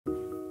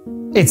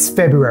It's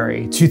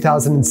February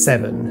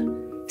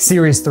 2007.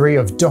 Series 3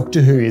 of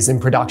Doctor Who is in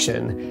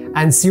production,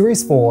 and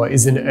Series 4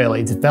 is in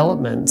early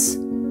development.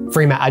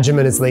 Freema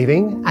Agyeman is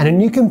leaving, and a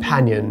new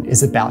companion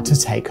is about to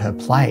take her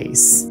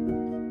place.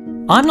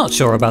 I'm not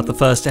sure about the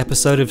first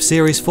episode of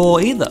Series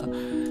 4 either,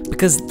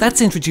 because that's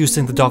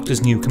introducing the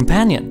Doctor's new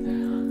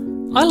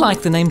companion. I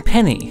like the name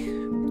Penny.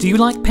 Do you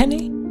like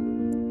Penny?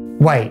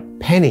 Wait,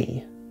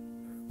 Penny?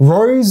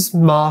 Rose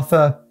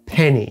Martha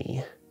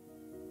Penny.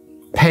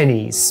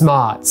 Penny,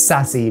 smart,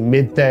 sassy,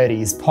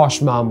 mid-30s,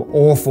 posh mum,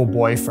 awful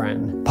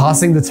boyfriend,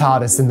 passing the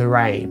TARDIS in the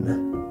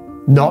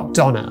rain. Not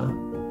Donna.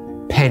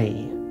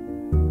 Penny.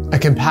 A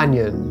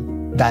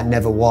companion that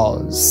never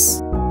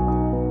was.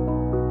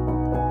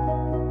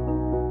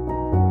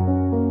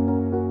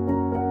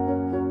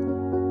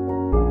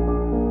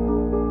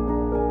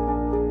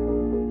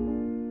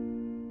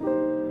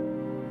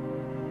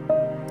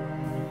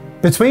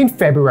 Between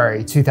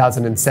February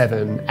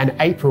 2007 and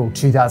April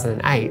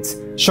 2008,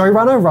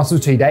 showrunner Russell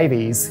T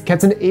Davies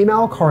kept an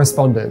email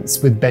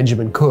correspondence with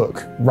Benjamin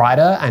Cook,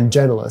 writer and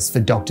journalist for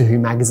Doctor Who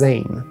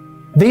magazine.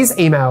 These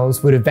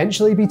emails would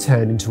eventually be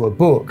turned into a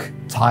book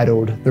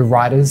titled The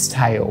Writer's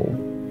Tale.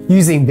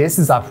 Using this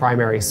as our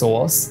primary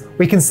source,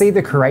 we can see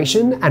the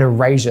creation and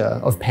erasure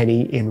of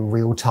Penny in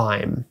real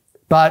time.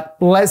 But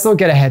let's not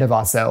get ahead of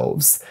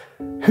ourselves.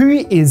 Who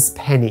is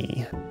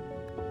Penny?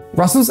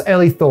 Russell's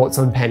early thoughts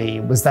on Penny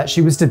was that she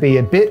was to be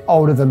a bit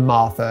older than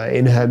Martha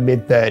in her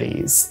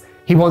mid-30s.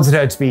 He wanted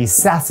her to be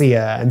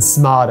sassier and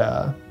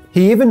smarter.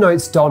 He even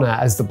notes Donna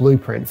as the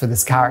blueprint for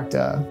this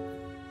character.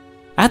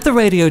 At the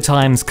Radio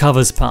Times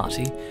covers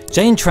party,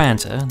 Jane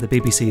Tranter, the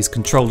BBC's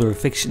controller of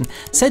fiction,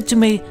 said to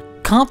me,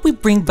 "Can't we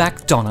bring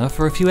back Donna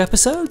for a few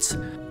episodes?"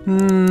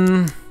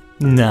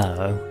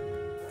 No.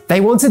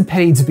 They wanted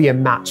Penny to be a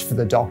match for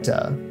the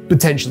Doctor,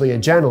 potentially a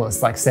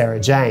journalist like Sarah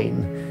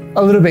Jane.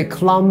 A little bit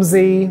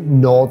clumsy,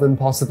 northern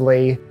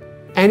possibly.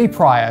 Andy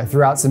Pryor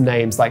threw out some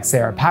names like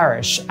Sarah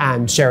Parish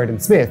and Sheridan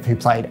Smith, who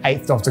played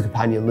 8th Doctor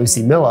companion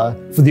Lucy Miller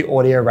for the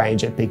audio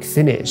range at Big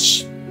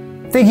Finish.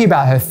 Thinking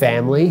about her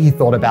family, he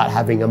thought about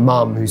having a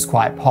mum who's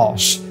quite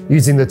posh,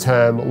 using the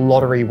term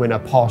lottery winner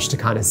posh to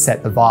kind of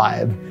set the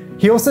vibe.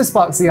 He also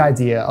sparks the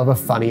idea of a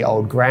funny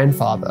old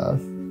grandfather.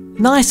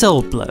 Nice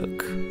old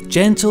bloke.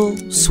 Gentle,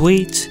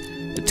 sweet,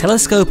 a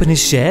telescope in his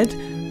shed.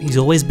 He's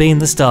always been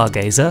the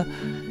stargazer.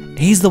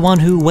 He's the one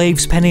who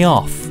waves Penny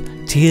off,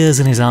 tears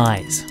in his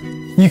eyes.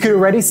 You can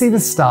already see the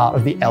start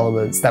of the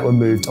elements that were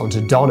moved onto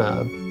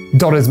Donna.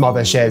 Donna's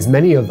mother shares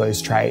many of those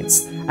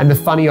traits, and the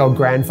funny old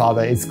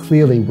grandfather is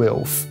clearly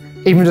Wilf,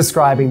 even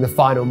describing the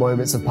final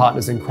moments of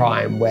Partners in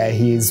Crime where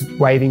he is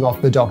waving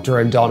off the Doctor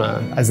and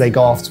Donna as they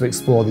go off to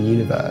explore the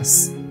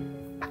universe.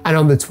 And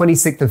on the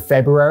 26th of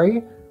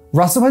February,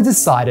 Russell had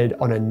decided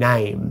on a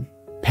name,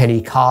 Penny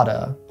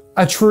Carter,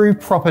 a true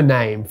proper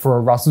name for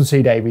a Russell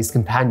T Davies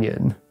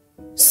companion.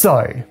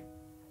 So,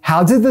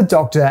 how did the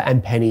Doctor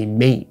and Penny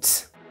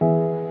meet?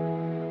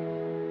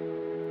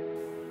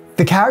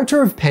 The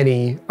character of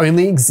Penny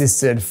only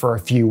existed for a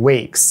few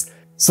weeks,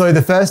 so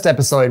the first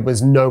episode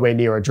was nowhere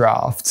near a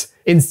draft.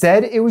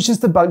 Instead, it was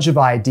just a bunch of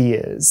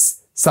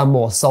ideas, some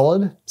more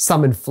solid,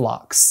 some in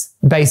flux.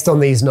 Based on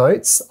these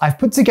notes, I've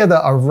put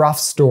together a rough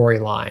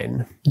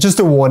storyline.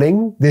 Just a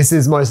warning, this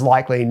is most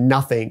likely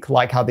nothing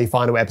like how the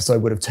final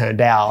episode would have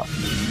turned out.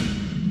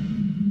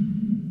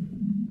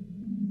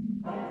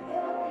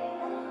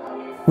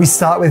 We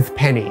start with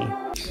Penny,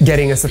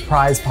 getting a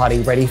surprise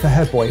party ready for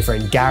her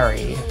boyfriend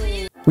Gary.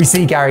 We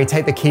see Gary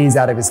take the keys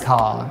out of his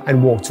car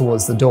and walk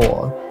towards the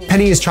door.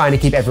 Penny is trying to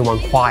keep everyone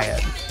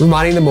quiet,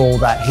 reminding them all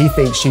that he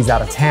thinks she's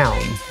out of town.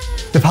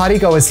 The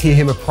partygoers hear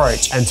him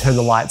approach and turn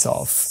the lights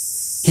off.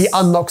 He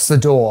unlocks the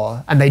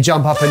door and they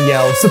jump up and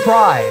yell,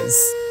 "Surprise!"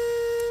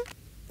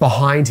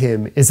 Behind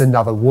him is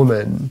another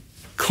woman.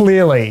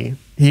 Clearly,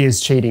 he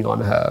is cheating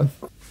on her.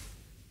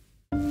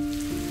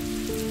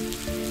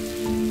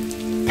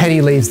 Penny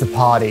leaves the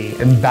party,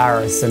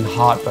 embarrassed and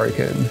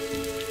heartbroken.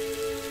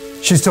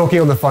 She's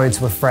talking on the phone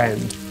to a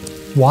friend.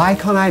 Why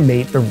can't I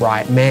meet the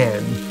right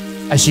man?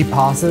 As she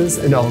passes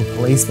an old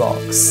police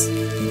box.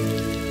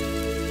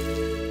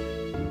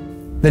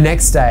 The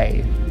next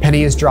day,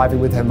 Penny is driving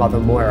with her mother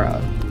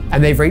Moira,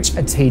 and they've reached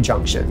a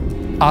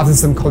T-junction. After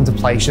some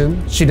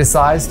contemplation, she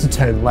decides to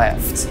turn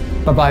left,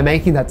 but by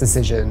making that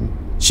decision,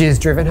 she has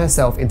driven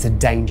herself into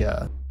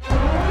danger.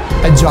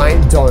 A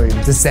giant dome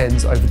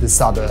descends over the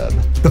suburb.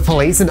 The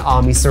police and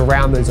army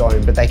surround the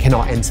dome, but they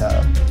cannot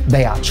enter.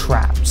 They are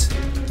trapped.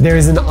 There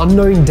is an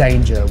unknown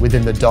danger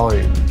within the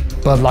dome,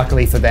 but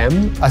luckily for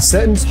them, a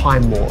certain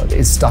Time Lord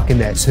is stuck in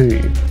there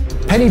too.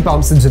 Penny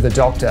bumps into the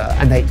Doctor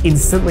and they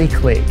instantly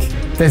click.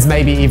 There's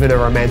maybe even a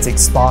romantic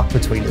spark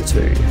between the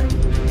two.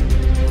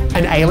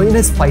 An alien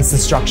has placed a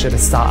structure to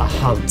start a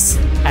hunt,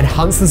 and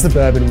hunts the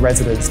suburban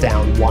residents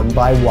down one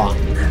by one.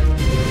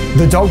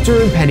 The Doctor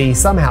and Penny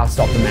somehow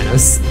stop the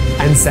menace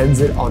and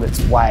sends it on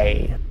its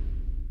way.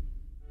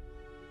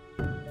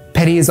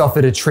 Penny is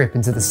offered a trip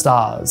into the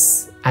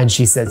stars, and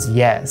she says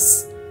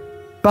yes.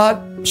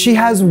 But she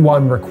has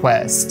one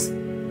request,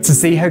 to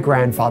see her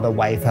grandfather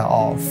wave her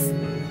off.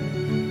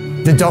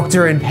 The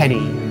Doctor and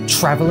Penny,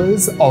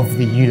 Travelers of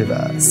the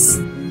Universe.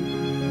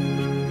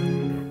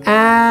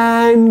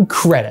 And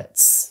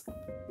credits.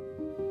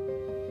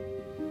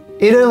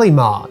 In early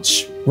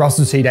March,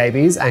 Russell T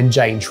Davies and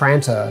Jane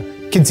Tranter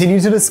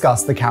continued to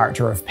discuss the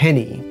character of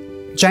Penny.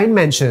 Jane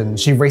mentioned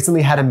she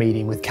recently had a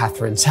meeting with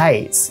Catherine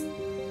Tate.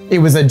 It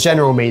was a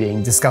general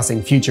meeting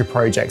discussing future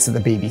projects at the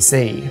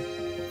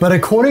BBC. But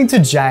according to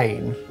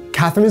Jane,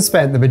 Catherine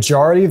spent the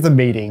majority of the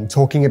meeting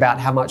talking about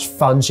how much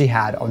fun she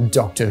had on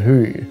Doctor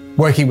Who,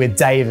 working with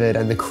David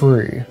and the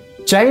crew.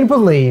 Jane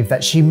believed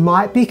that she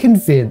might be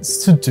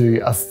convinced to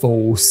do a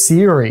full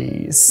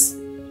series.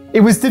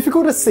 It was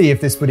difficult to see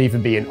if this would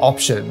even be an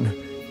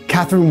option.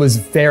 Catherine was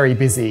very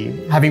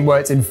busy, having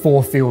worked in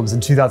 4 films in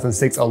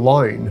 2006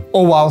 alone,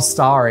 all while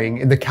starring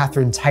in The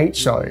Catherine Tate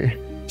Show.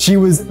 She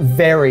was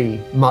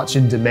very much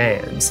in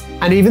demand,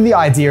 and even the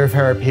idea of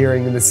her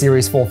appearing in the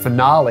Series 4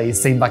 finale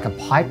seemed like a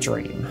pipe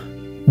dream.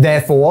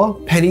 Therefore,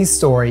 Penny's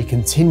story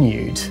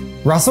continued.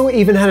 Russell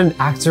even had an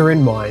actor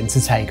in mind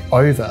to take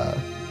over.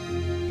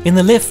 In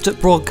the lift at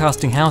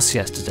Broadcasting House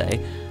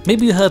yesterday,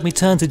 maybe you heard me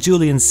turn to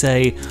Julie and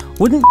say,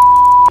 "Wouldn't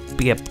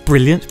be a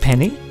brilliant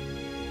Penny?"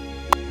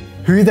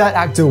 Who that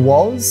actor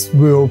was,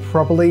 we'll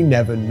probably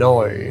never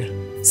know.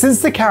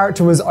 Since the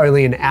character was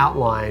only an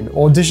outline,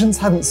 auditions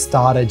hadn't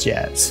started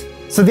yet.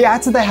 So the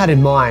actor they had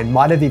in mind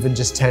might have even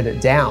just turned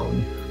it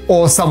down,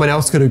 or someone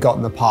else could have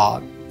gotten the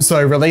part.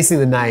 So releasing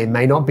the name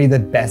may not be the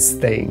best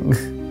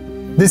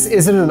thing. This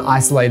isn't an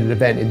isolated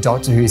event in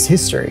Doctor Who's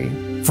history.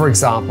 For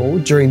example,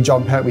 during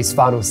Jon Pertwee's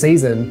final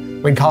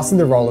season, when casting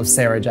the role of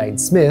Sarah Jane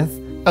Smith,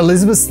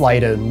 Elizabeth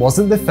Sladen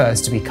wasn't the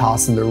first to be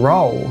cast in the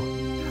role.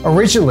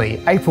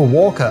 Originally, April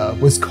Walker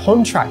was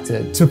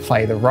contracted to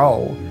play the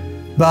role,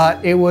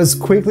 but it was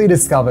quickly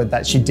discovered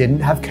that she didn't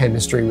have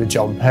chemistry with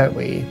Jon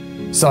Pertwee.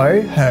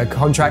 So her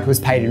contract was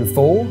paid in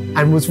full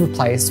and was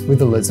replaced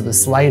with Elizabeth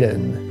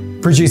Sladen.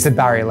 Producer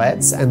Barry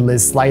Letts and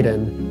Liz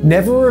Sladen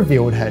never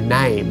revealed her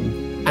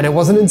name, and it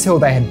wasn't until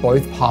they had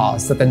both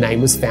passed that the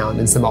name was found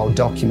in some old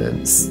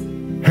documents.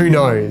 Who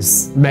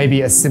knows,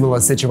 maybe a similar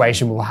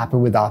situation will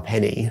happen with our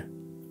Penny.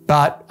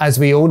 But as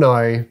we all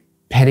know,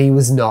 Penny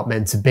was not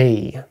meant to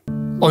be.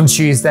 On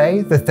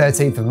Tuesday, the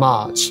 13th of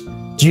March,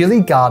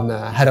 Julie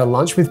Gardner had a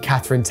lunch with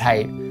Catherine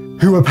Tate,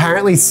 who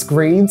apparently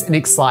screamed in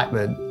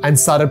excitement and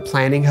started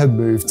planning her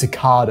move to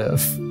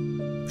Cardiff.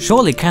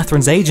 Surely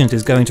Catherine's agent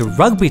is going to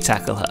rugby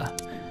tackle her.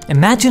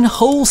 Imagine a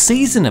whole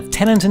season of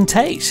Tennant and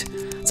Tate.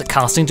 It's a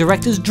casting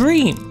director's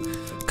dream.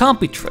 Can't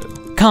be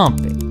true,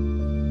 can't be.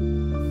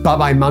 But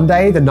by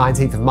Monday, the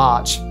 19th of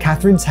March,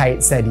 Catherine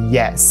Tate said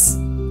yes.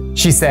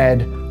 She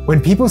said, "When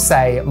people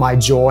say my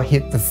jaw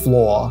hit the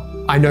floor,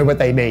 I know what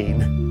they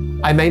mean.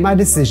 I made my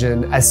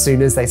decision as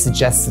soon as they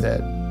suggested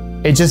it.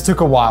 It just took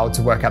a while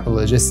to work out the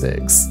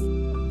logistics."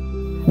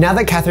 Now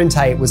that Catherine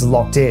Tate was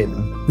locked in,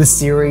 the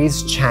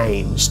series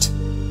changed.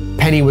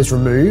 Penny was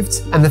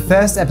removed, and the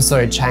first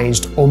episode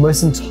changed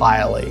almost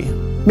entirely.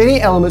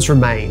 Many elements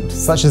remained,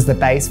 such as the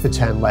base for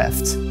Turn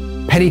Left.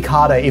 Penny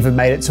Carter even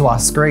made it to our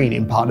screen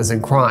in Partners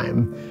in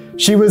Crime.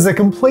 She was a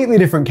completely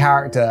different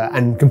character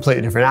and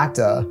completely different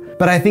actor,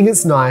 but I think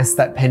it's nice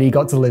that Penny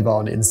got to live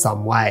on in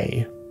some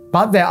way.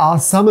 But there are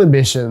some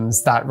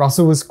omissions that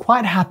Russell was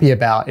quite happy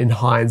about in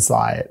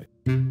hindsight.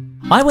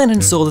 I went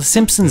and saw the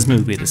Simpsons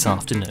movie this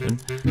afternoon.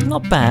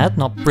 Not bad,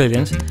 not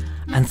brilliant.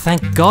 And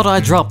thank God I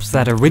dropped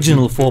that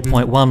original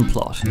 4.1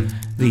 plot,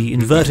 the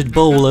inverted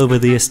bowl over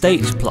the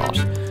estate plot,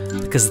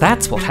 because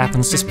that's what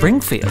happens to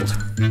Springfield.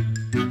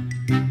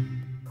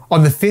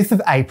 On the 5th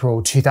of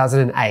April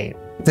 2008,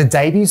 the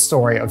debut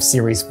story of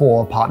Series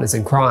 4 Partners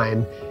in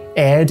Crime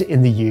aired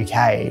in the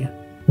UK.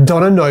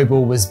 Donna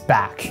Noble was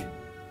back,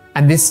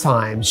 and this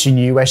time she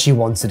knew where she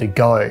wanted to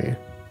go.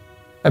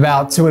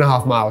 About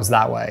 2.5 miles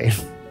that way.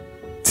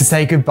 To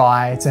say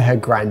goodbye to her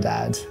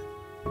granddad.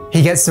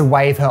 He gets to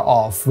wave her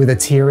off with a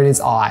tear in his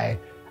eye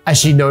as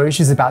she knows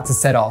she's about to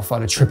set off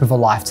on a trip of a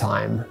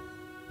lifetime.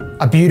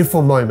 A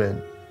beautiful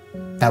moment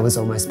that was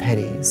almost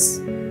Penny's.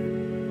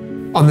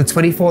 On the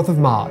 24th of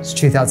March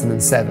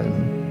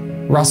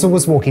 2007, Russell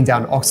was walking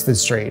down Oxford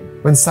Street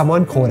when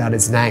someone called out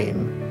his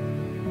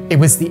name. It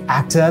was the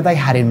actor they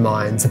had in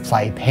mind to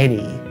play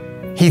Penny.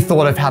 He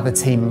thought of how the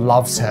team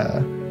loved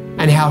her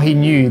and how he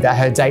knew that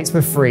her dates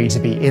were free to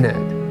be in it.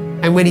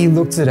 And when he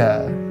looked at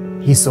her,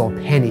 he saw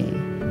Penny,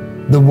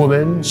 the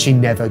woman she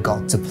never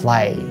got to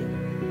play,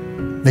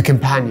 the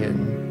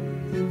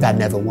companion that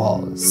never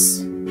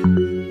was.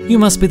 You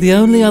must be the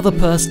only other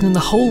person in the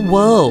whole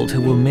world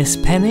who will miss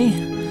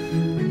Penny.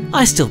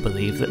 I still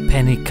believe that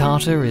Penny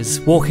Carter is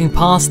walking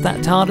past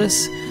that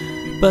TARDIS,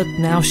 but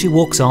now she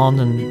walks on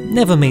and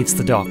never meets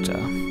the Doctor.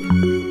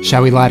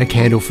 Shall we light a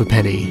candle for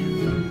Penny?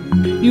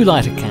 You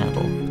light a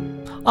candle.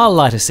 I'll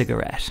light a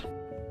cigarette.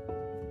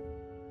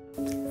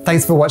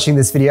 Thanks for watching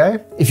this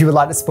video. If you would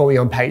like to support me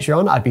on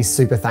Patreon, I'd be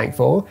super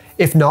thankful.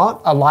 If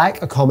not, a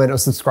like, a comment, or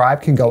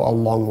subscribe can go a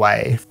long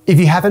way. If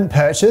you haven't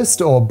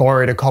purchased or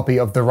borrowed a copy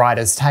of The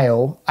Writer's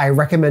Tale, I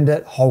recommend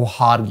it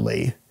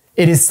wholeheartedly.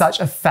 It is such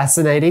a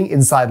fascinating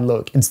inside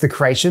look into the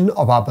creation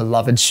of our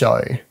beloved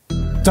show.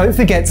 Don't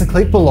forget to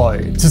click below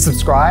to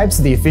subscribe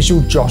to the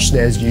official Josh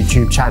Nares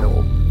YouTube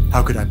channel.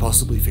 How could I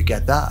possibly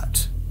forget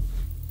that?